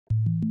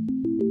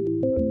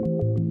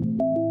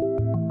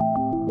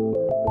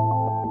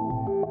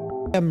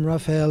I'm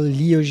Raphael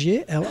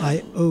Liogier,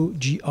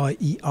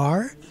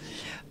 L-I-O-G-I-E-R.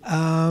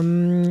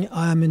 I'm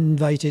an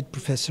invited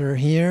professor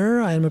here.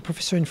 I'm a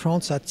professor in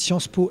France at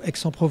Sciences Po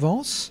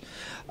Aix-en-Provence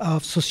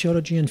of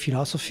sociology and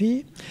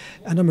philosophy.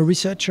 And I'm a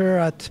researcher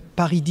at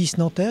Paris X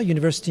Nanterre,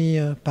 University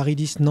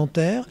Paris X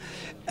Nanterre.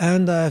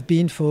 And I've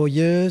been for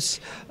years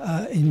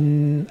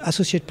an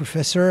associate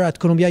professor at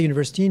Columbia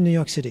University in New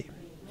York City.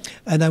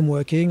 And I'm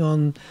working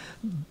on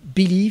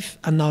belief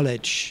and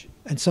knowledge.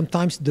 And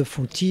sometimes the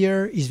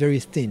frontier is very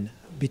thin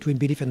between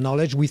belief and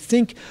knowledge. We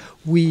think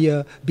we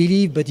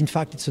believe, but in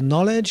fact it's a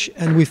knowledge,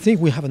 and we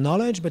think we have a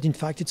knowledge, but in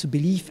fact it's a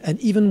belief, and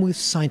even with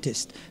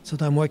scientists. So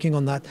I'm working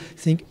on that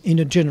thing in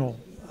a general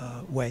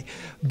way.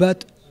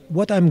 But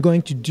what I'm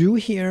going to do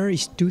here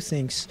is two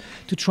things: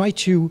 to try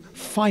to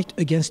fight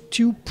against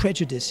two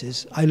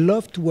prejudices. I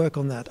love to work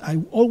on that.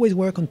 I always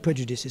work on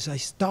prejudices. I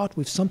start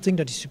with something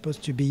that is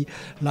supposed to be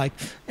like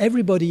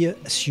everybody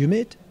assume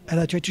it, and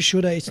I try to show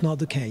that it's not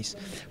the case.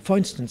 For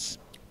instance,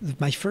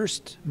 my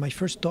first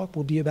talk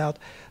will be about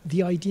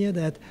the idea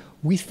that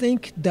we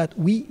think that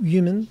we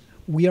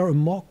we are a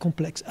more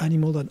complex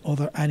animal than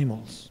other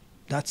animals.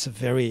 That's a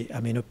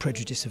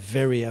prejudice, a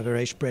very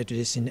average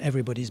prejudice in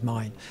everybody's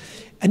mind.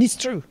 And it's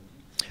true.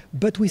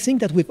 But we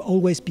think that we've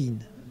always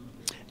been.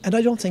 And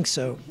I don't think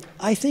so.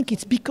 I think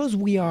it's because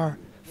we are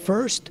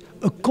first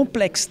a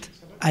complex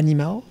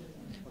animal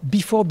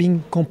before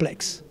being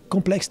complex.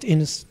 Complex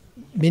in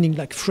meaning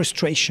like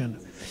frustration.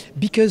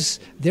 Because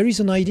there is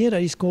an idea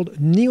that is called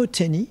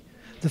neoteny,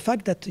 the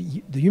fact that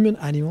the human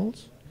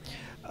animals,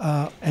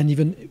 and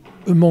even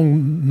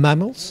among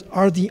mammals,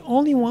 are the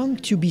only one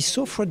to be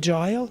so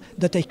fragile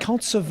that they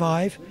can't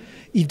survive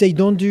if they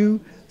don't do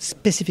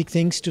specific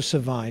things to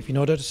survive, in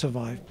order to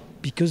survive,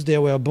 because they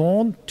were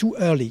born too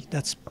early.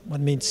 That's what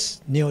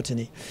means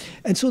neoteny.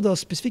 And so those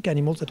specific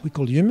animals that we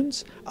call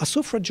humans are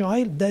so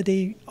fragile that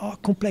they are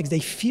complex. They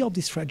feel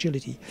this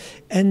fragility.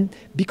 And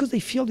because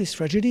they feel this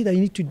fragility, they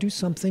need to do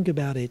something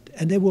about it.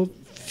 And they will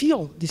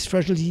feel this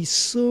fragility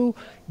so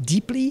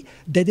deeply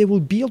that they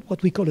will build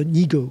what we call an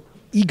ego.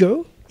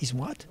 Ego is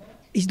what?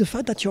 Is the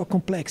fact that you're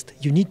complex.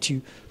 You need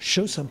to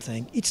show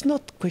something. It's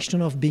not a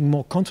question of being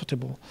more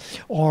comfortable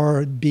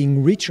or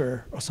being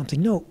richer or something.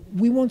 No,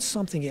 we want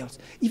something else.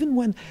 Even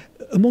when,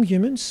 among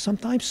humans,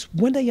 sometimes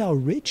when they are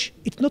rich,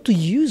 it's not to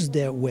use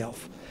their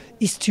wealth.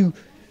 It's to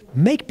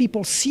make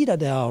people see that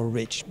they are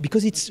rich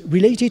because it's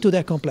related to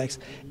their complex.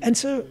 And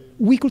so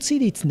we could see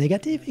that it's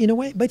negative in a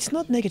way, but it's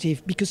not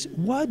negative because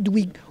why do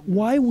we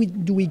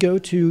go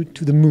to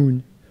the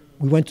moon?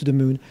 We went to the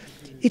moon.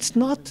 It's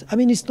not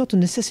a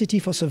necessity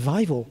for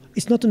survival.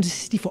 It's not a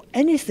necessity for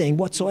anything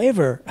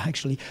whatsoever,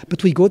 actually.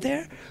 But we go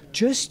there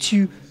just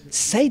to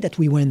say that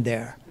we went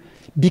there.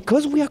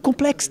 Because we are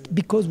complex,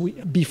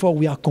 before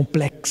we are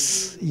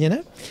complex, you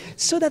know?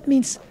 So that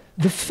means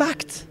the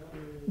fact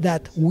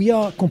that we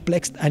are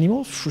complex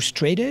animals,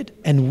 frustrated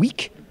and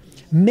weak,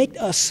 make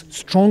us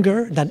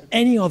stronger than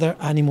any other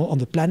animal on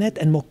the planet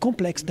and more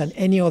complex than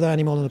any other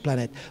animal on the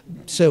planet.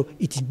 So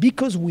it is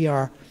because we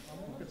are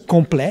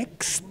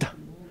complex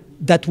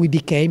that we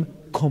became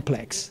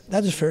complex.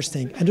 That's the first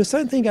thing. And the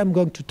second thing I'm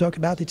going to talk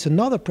about, it's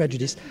another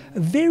prejudice,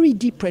 a very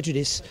deep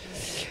prejudice.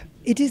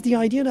 It is the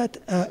idea that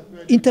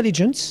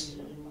intelligence,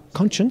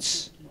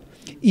 conscience,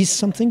 is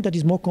something that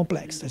is more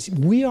complex. It's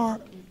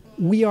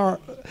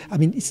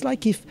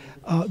like if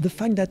the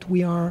fact that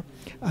we are,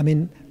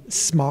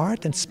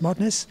 smart and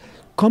smartness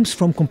comes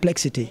from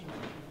complexity.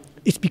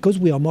 It's because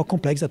we are more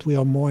complex that we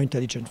are more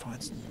intelligent, for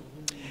instance.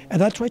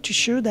 And I try to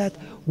show that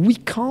we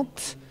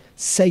can't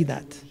say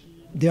that.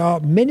 There are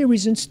many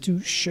reasons to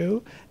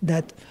show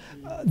that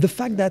the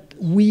fact that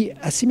we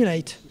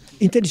assimilate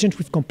intelligence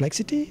with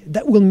complexity,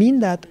 that will mean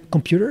that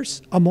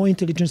computers are more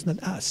intelligent than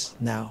us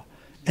now.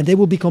 And they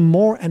will become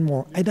more and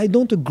more. And I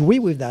don't agree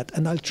with that,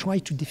 and I'll try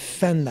to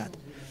defend that.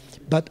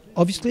 But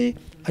obviously,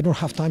 I don't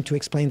have time to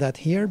explain that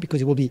here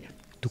because it will be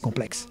too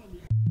complex.